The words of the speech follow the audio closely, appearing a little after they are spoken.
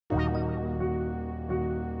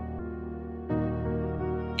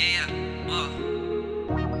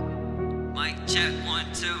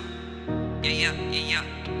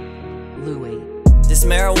Louis. This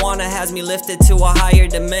marijuana has me lifted to a higher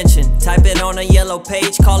dimension. Type it on a yellow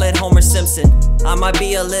page, call it Homersipson. I might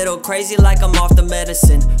be a little crazy like I'm off the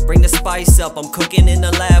medicine. Bring the spice up, I'm cooking in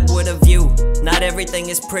the lab with a view. Not everything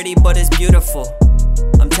is pretty, but it's beautiful.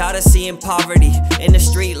 I'm tired of seeing poverty in the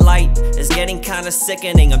street light. It's getting kinda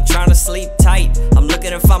sickening, I'm trying to sleep tight. I'm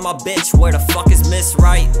looking to find my bitch, where the fuck is Miss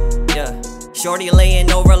Right? Yeah, shorty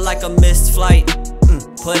laying over like a missed flight.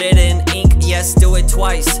 Put it in ink, yes, do it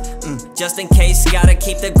twice. Just in case, gotta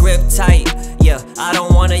keep the grip tight. Yeah, I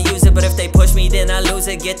don't wanna use it, but if they push me, then I lose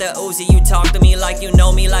it. Get the Uzi, you talk to me like you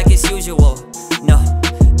know me like it's usual. No,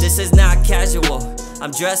 this is not casual.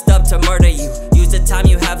 I'm dressed up to murder you. Use the time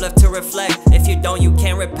you have left to reflect. If you don't, you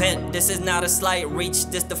can't repent. This is not a slight reach,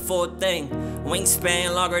 this the full thing.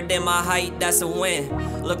 Wingspan longer than my height, that's a win.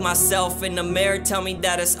 Look myself in the mirror, tell me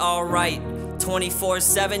that it's alright.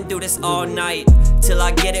 24/7, do this all night. Till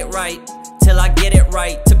I get it right, till I get it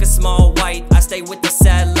right. Took a small white, I stay with the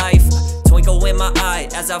sad life. Twinkle in my eye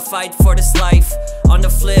as I fight for this life. On the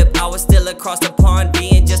flip, I was still across the pond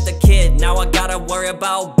being just a kid. Now I gotta worry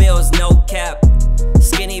about bills, no cap.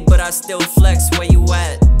 Skinny but I still flex, where you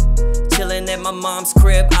at? Chillin' at my mom's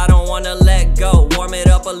crib, I don't wanna let go. Warm it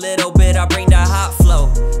up a little bit, I bring the hot flow.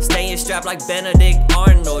 Staying strapped like Benedict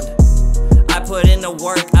Arnold. I put in the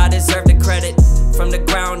work, I deserve the credit. From the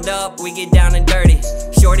ground up, we get down and dirty.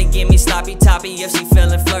 Shorty give me sloppy toppy if she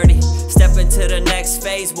feeling flirty. Step into the next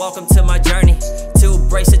phase, welcome to my journey. 2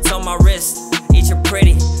 bracelets on my wrist, each are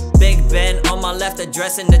pretty. Big Ben on my left,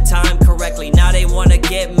 addressing the time correctly. Now they wanna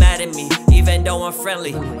get mad at me, even though I'm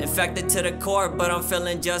friendly. Infected to the core, but I'm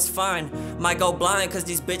feeling just fine. Might go blind cause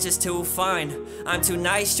these bitches too fine. I'm too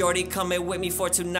nice, shorty coming with me for tonight.